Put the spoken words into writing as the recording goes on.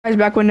Guys,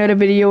 back with another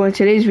video. In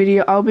today's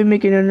video, I'll be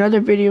making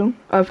another video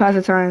of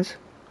pastimes,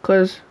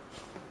 cause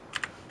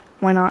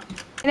why not?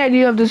 The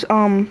idea of this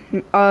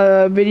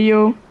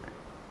video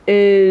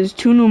is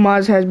 2 new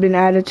mods has been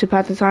added to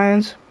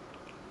pastimes,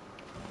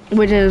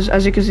 which is,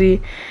 as you can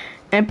see,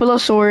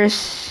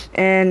 Ampelosaurus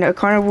and a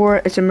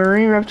carnivore. It's a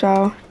marine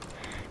reptile,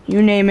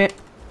 you name it.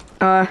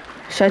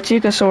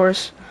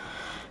 Sachicasaurus.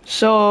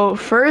 So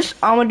first,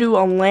 I'm gonna do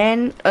a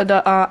land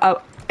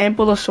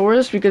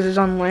Ampelosaurus because it's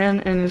on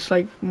land and it's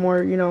like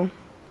more, you know.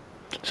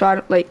 So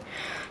I like,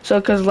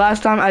 because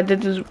last time I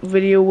did this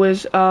video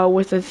was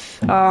with this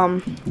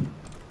Thalius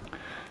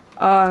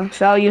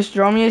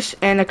dromius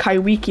and a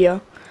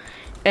Kaiwikia,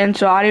 and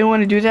so I didn't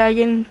want to do that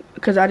again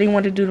because I didn't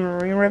want to do the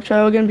marine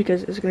reptile again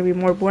because it's gonna be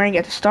more boring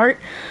at the start.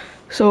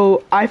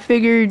 So I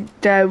figured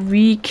that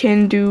we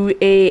can do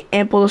a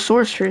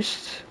Ampelosaurus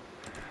first,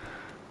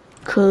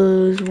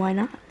 cause why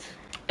not?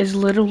 It's a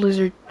little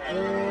lizard.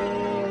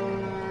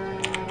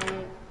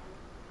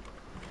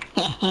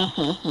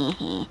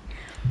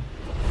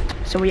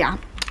 So yeah,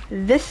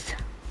 this.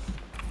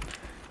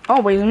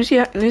 Oh wait, let me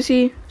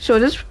see. So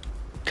this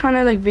kind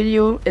of like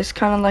video is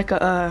kind of like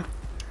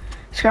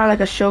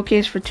a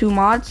showcase for 2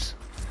 mods.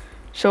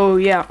 So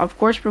yeah, of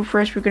course, but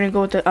first we're gonna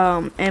go with the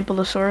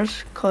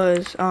Ampelosaurus,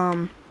 cause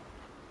I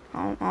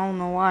don't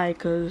know why,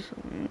 cause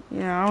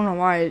yeah, I don't know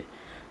why.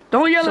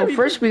 Don't yell at me. So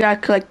first we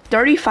gotta collect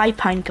 35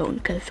 pine cone,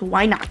 cause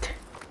why not?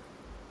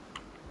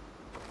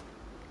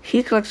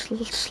 He collects a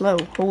little slow.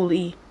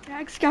 Holy.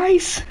 Thanks,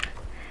 guys.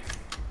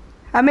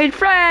 I made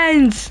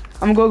friends.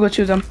 I'm gonna go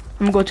to them.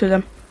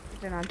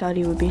 Than I thought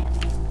he would be.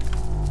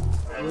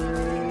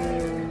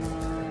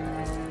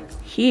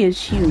 He is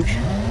huge.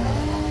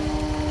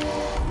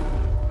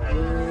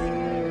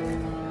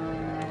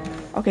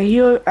 Okay,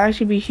 he'll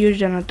actually be huge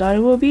than I thought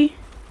it would be.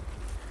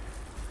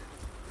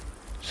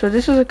 So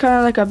this is kind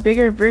of like a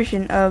bigger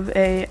version of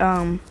a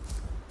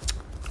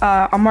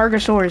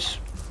Margosaurus.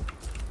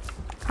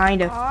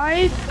 Kinda.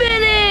 I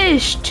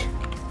finished!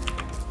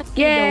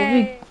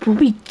 Yay! What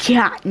we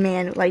got,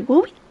 man? Like,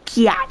 what we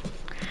got?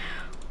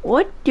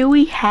 What do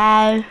we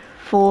have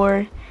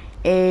for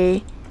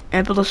a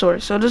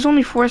Ampelosaurus? So there's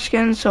only 4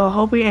 skins, so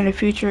hopefully in the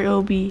future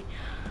it'll be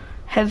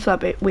head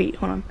slap. Wait,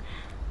 hold on.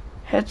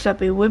 Head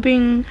slap, a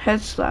whipping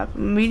head slap,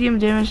 medium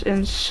damage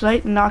and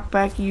slight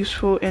knockback,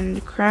 useful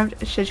in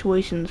cramped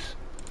situations.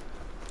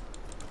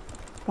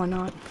 Why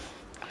not?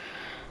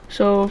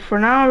 So for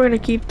now we're gonna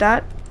keep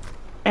that.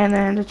 And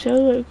then the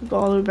tail could go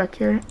all the way back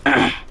here.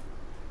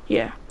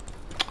 Yeah.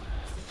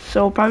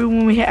 So probably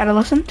when we hit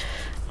adolescent,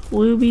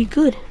 we'll be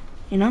good,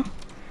 you know?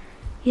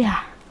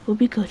 Yeah, we'll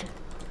be good.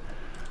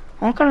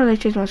 I'm kind of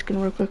like change my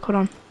skin real quick.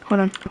 Hold on.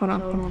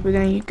 We're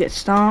gonna get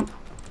stomp.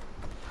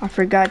 I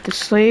forgot to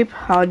sleep.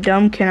 How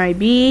dumb can I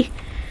be?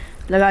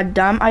 Look how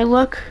dumb I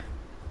look.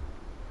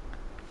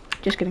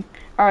 Just kidding.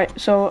 Alright,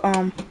 so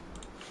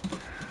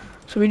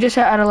we just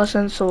had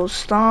adolescent, so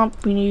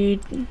stomp, we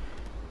need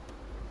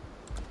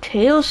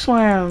tail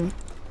slam.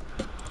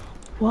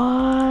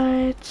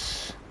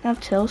 What? Not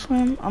tail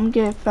slam? I'm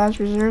gonna get fast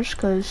reserves,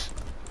 cause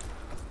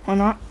why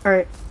not?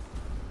 Alright.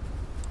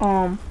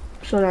 So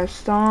that's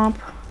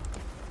stomp,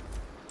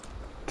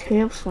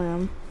 tail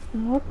slam.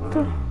 What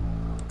the?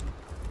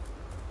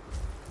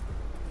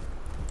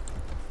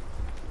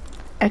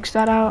 X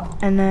that out,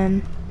 and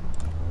then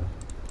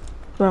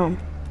boom.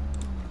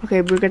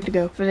 Okay, we're good to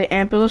go for the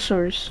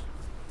Ampelosaurus.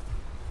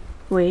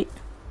 Wait.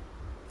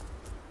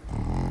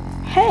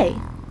 Hey,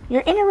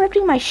 you're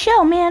interrupting my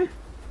show, man.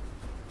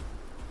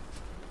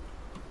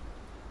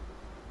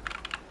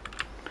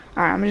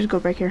 Alright, I'm gonna just go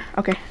back here.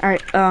 Okay,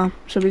 alright,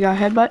 so we got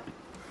headbutt.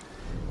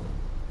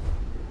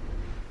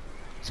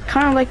 It's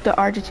kind of like the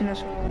Argentina.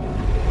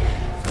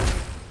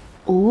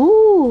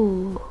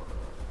 Ooh.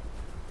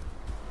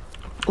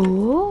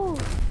 Ooh.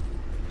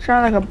 It's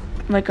kind of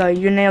like a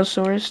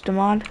Uniosaurus, the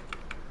mod.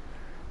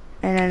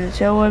 And then the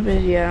tail whip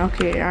is, yeah,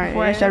 okay, alright.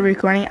 Before I started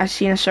recording, I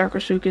seen a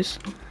Sarcosuchus.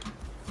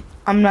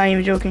 I'm not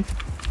even joking.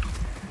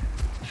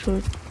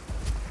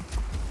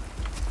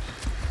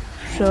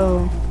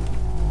 So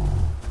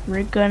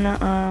we're gonna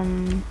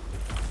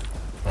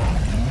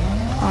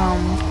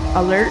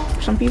alert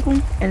some people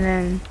and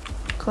then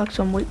collect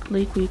some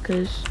liquid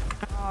because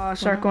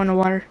start going to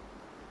water.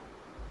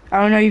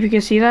 I don't know if you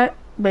can see that,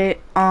 but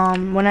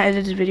when I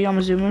edit this video, I'm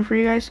gonna zoom in for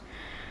you guys.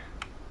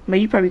 But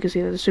you probably can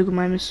see that the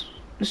Suchomimus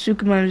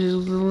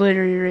is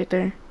literally right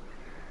there.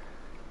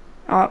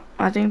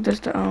 I think that's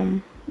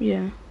the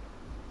yeah.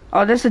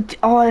 Oh, that's a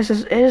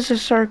it is a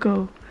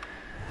circle.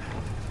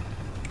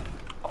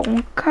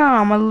 Oh,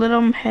 come, a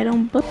little head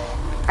on.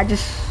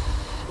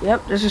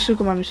 Yep, there's a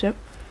Suchomimus. Yep.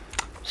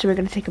 So we're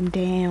gonna take him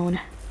down.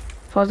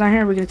 Falls down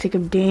here, we're gonna take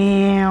him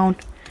down.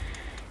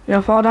 You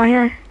gonna fall down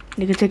here?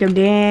 You can take him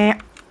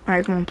down. All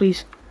right, come on,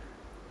 please,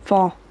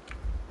 fall.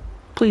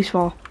 Please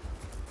fall.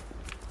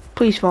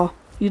 Please fall.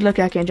 You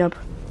lucky I can't jump.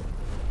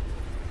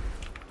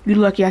 You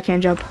lucky I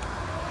can't jump.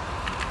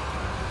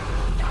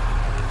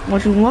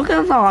 What you look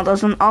at that?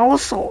 That's an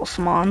Allosaurus,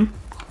 man.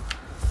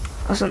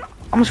 That's an.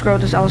 I'm gonna scroll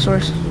this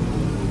Allosaurus.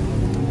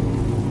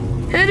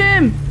 Hit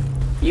him!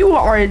 You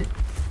are.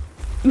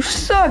 You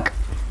suck.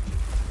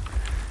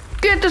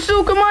 Get the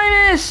Suka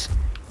minus.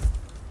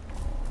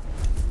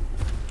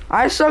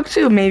 I suck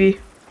too, maybe.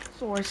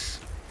 Source.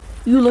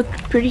 You look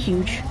pretty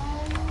huge.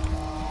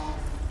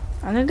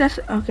 I think that's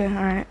okay.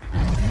 All right.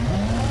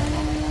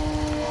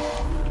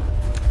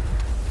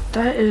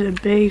 That is a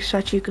big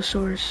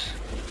Sachicasaurus.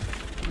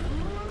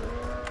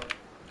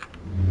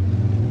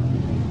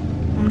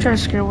 I'm trying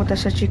to scare with that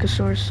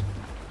Sachicasaurus.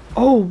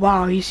 Oh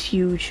wow, he's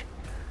huge.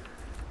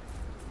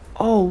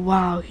 Oh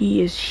wow,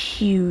 he is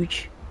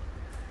huge.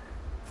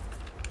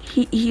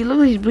 He looks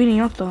like he's bleeding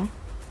out though.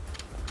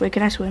 Wait,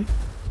 can I swim?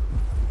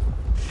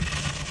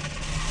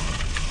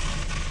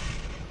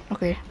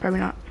 Okay,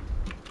 probably not.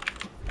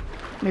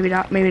 Maybe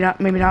not, maybe not,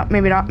 maybe not,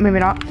 maybe not, maybe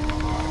not.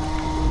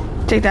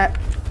 Take that.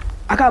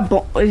 I got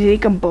bone. He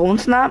can bone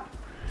snap?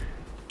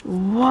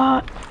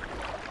 What?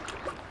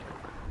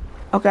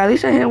 Okay, at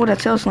least I hit him with a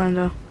tail slam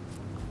though.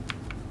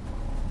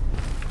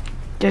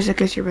 Just in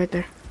case you're right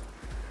there.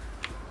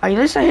 At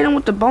least I hit him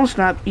with the bone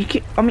snap. You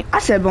can't, I mean, I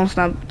said bone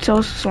snap,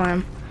 tail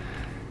slam.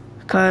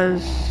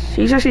 Cause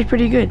he's actually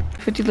pretty good.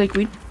 50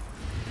 Lakeweed.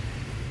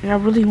 And I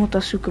really want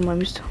that Suka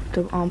mummies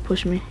to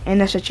push me. And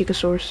that's a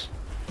Chicasaurus.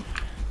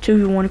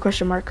 2v1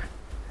 question mark.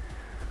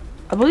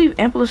 I believe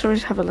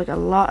Ampelosaurus have like a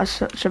lot of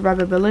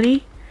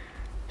survivability.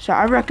 So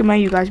I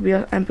recommend you guys be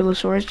an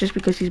Ampelosaurus just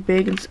because he's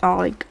big and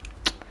like,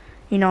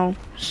 you know,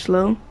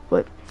 slow.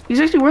 But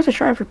he's actually worth a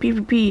try for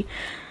PvP.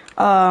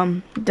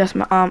 I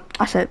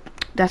said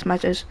death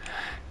matches.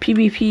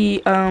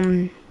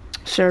 PvP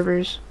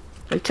servers.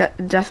 Like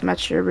deathmatch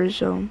servers.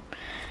 So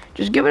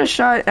just give it a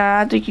shot.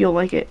 I think you'll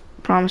like it.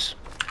 Promise.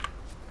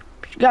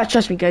 You gotta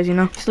trust me, guys. You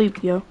know.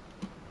 Sleep, yo.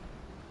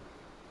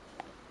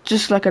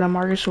 Just like an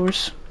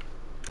Amargasaurus.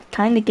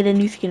 Time to get a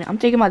new skin. I'm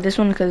thinking about this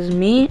one because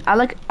me,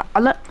 I'm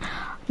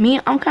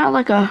kind of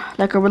like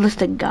a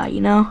realistic guy,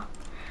 you know.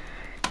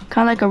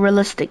 Kind of like a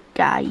realistic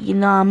guy, you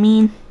know what I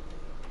mean?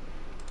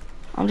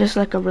 I'm just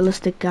like a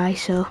realistic guy,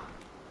 so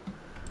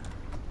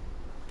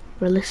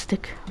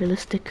realistic.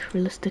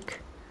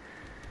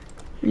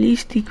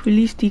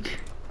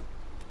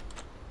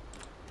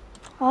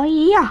 Oh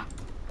yeah.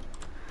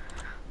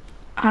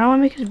 I don't want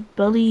to make his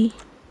belly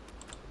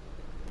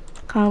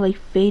kind of like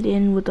fade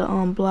in with the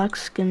black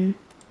skin.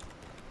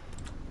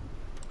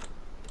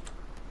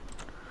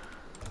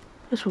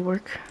 This will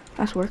work.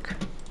 That's work.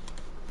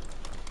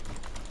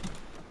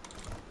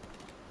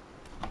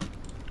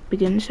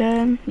 Begin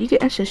shed. You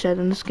get instant shed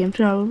in this game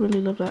too. I would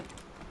really love that.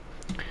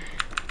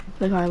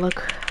 Look how I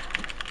look.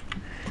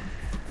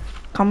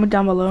 Comment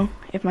down below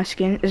if my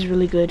skin is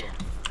really good.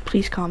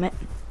 Please comment.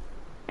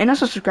 And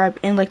also subscribe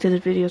and like to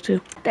this video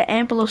too. The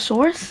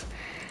Ampelosaurus.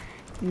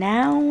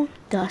 Now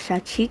the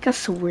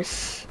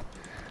Sachicasaurus.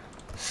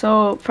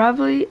 So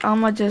probably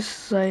I'ma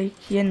just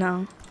like, you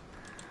know,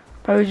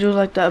 probably do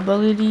like the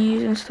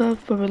abilities and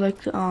stuff. Probably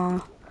like the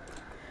kind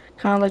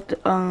of like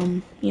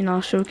the you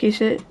know,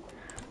 showcase it.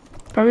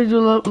 Probably do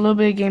a little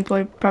bit of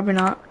gameplay. Probably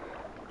not,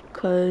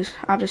 cause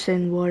I've just stayed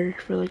in water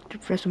for like the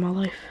rest of my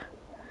life.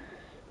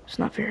 It's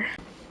not fair.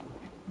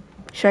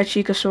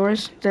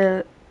 Sachicasaurus.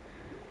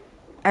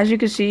 As you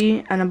can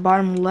see on the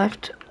bottom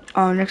left,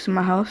 next to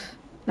my house,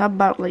 not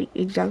about like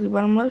exactly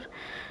bottom left,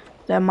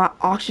 that my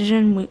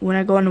oxygen when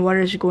I go in the water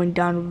is going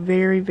down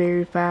very,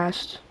 very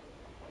fast,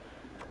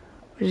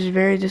 which is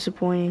very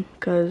disappointing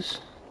because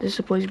this is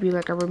supposed to be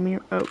like a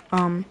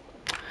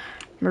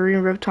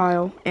marine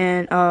reptile.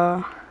 And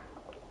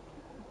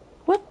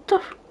what?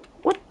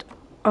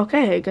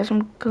 Okay, I guess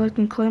I'm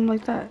collecting clam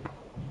like that.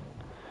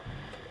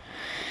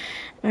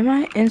 Am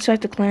I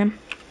inside the clam?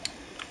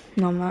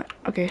 No, I'm not.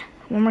 Okay,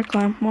 one more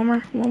clam. One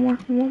more.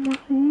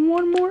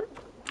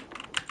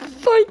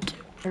 Thank you.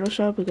 It'll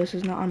show up because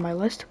it's not on my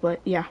list,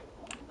 but yeah.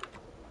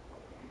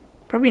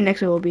 Probably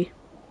next it will be.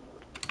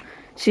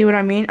 See what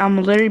I mean?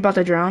 I'm literally about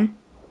to drown.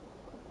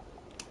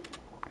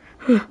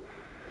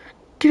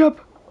 Get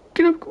up.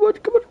 Come on.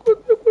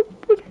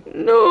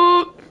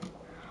 No.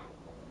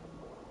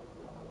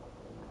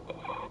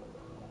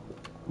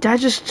 That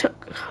just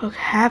took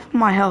half of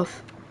my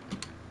health.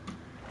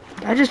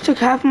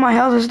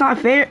 It's not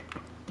fair.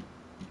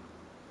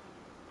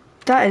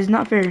 That is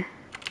not fair.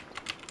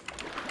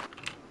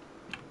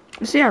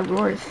 Let's see how it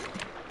roars.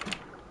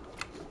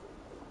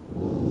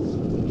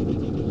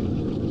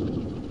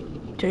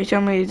 So you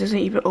tell me it doesn't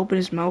even open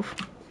his mouth?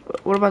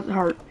 What about the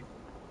heart?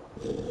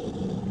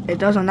 It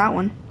does on that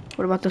one.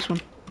 What about this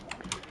one?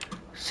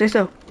 Say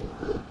so.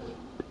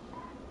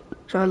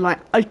 So I like,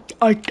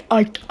 okay,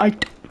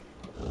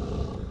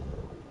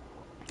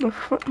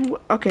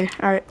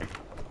 alright.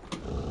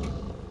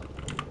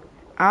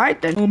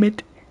 Alright then.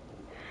 Moment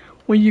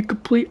when you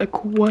complete a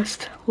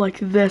quest like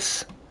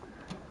this.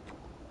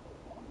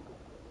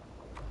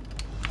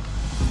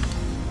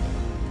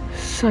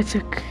 Such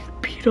a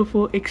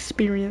beautiful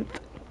experience.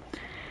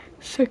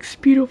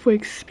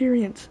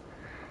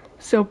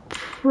 So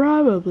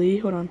probably,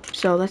 hold on.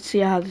 So let's see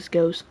how this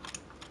goes.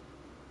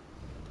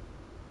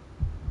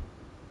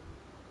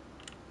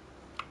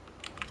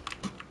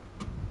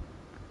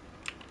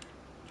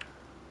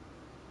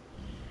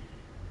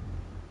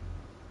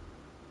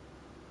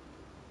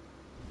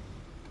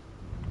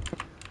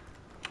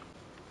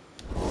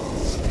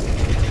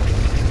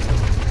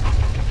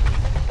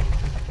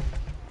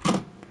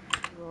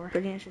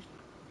 30 inches.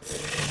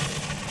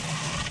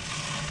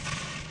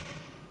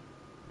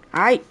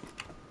 Alright.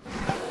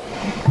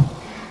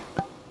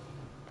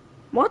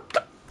 What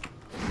the?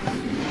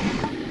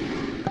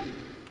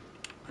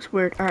 That's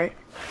weird. Alright.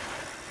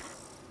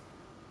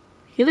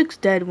 He looks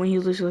dead when he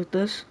looks like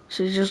this.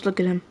 So just look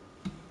at him.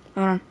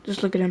 Hold on.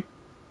 Just look at him.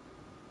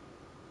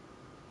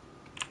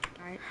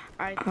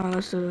 Alright.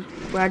 Let's do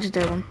this. Well, I just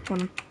did one.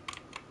 Hold on.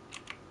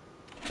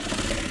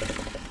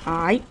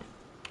 Alright.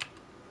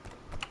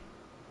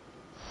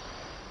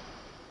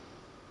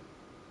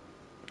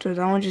 So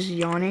that one's just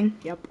yawning.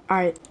 Yep.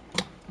 Alright.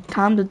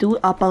 Time to do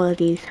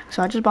abilities.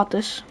 So I just bought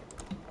this.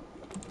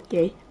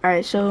 Yay.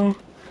 Alright, so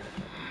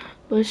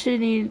but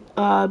should need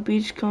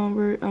beach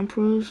comfort,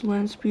 improves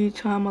land speed,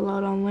 time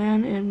allowed on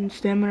land, and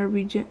stamina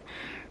regen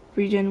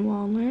while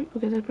on land.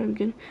 Okay, that's pretty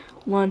good.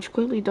 Lunge,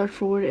 quickly dart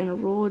forward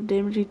and roll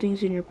damaging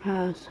things in your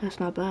path. That's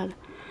not bad.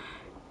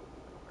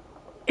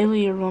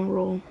 Alien run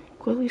roll.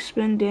 Quickly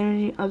spin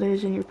damaging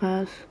others in your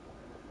path.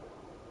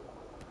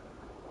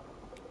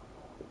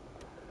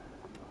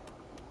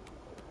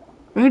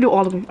 We're gonna do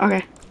all of them.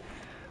 Okay.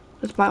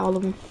 Let's buy all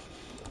of them.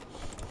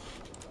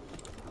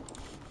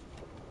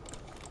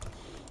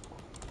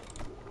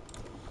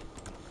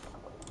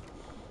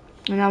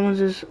 And that one's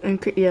just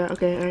yeah,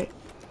 okay, alright.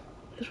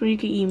 This one you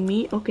can eat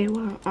meat. Okay,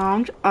 wow.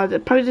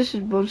 Probably this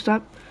is bone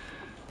stop.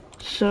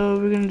 So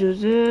we're gonna do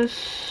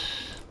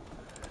this.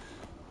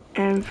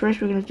 And first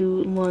we're gonna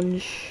do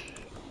lunge.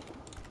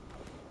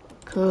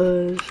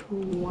 Cause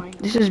why?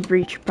 This is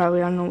breach,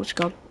 probably. I don't know what's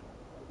called.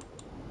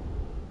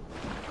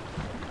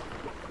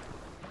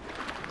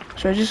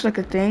 So it's just like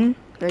a thing,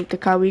 like the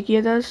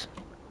Kawikia does.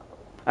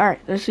 Alright,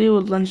 let's see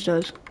what lunge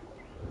does.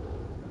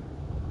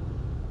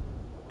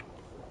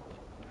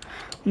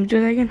 Let me do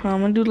that again. Hold on,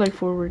 I'm gonna do like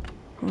forward.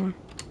 Hold on.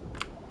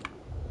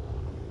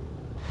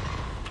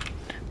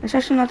 It's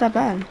actually not that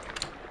bad.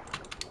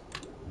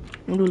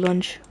 I'm gonna do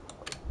lunge.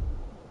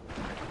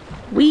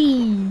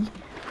 Wee!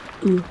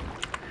 Ooh.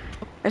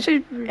 That's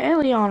an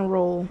alien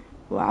roll.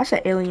 Well, I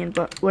said alien,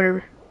 but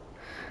whatever.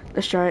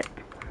 Let's try it.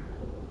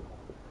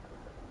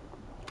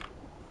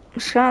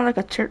 It's kind of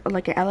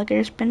like an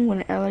alligator spin when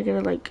an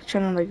alligator like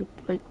trying to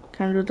like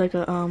kind of do like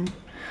a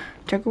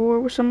tug of war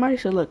with somebody.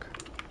 So look.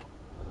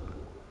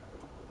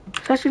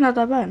 It's actually not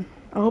that bad.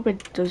 I hope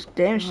it does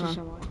damage to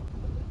someone.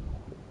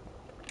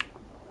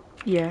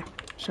 Yeah,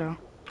 so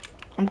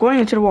I'm going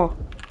into the wall.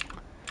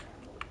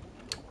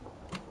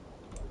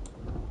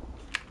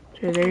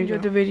 So there you go.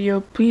 The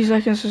video. Please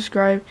like and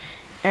subscribe,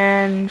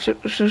 and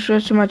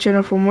subscribe to my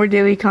channel for more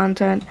daily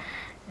content.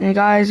 And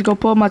guys, go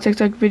pull up my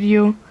TikTok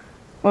video,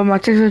 or my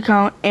TikTok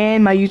account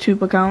and my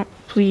YouTube account.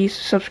 Please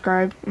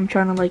subscribe. I'm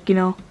trying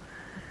to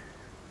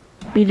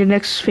be the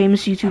next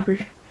famous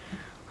YouTuber.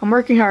 I'm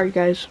working hard,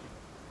 guys.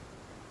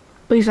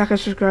 Please like and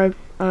subscribe,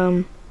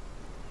 and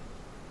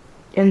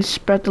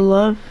spread the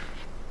love,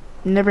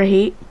 never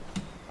hate,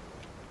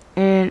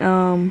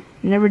 and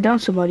never down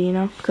somebody, you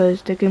know,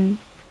 because they can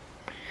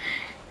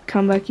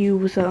come back you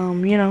with a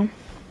you know,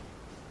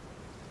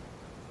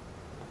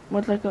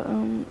 with like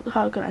a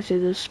how can I say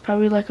this?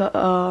 Probably like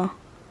a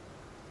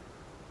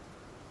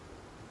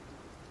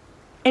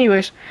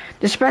anyways,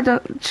 just spread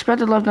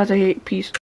the love, not the hate. Peace.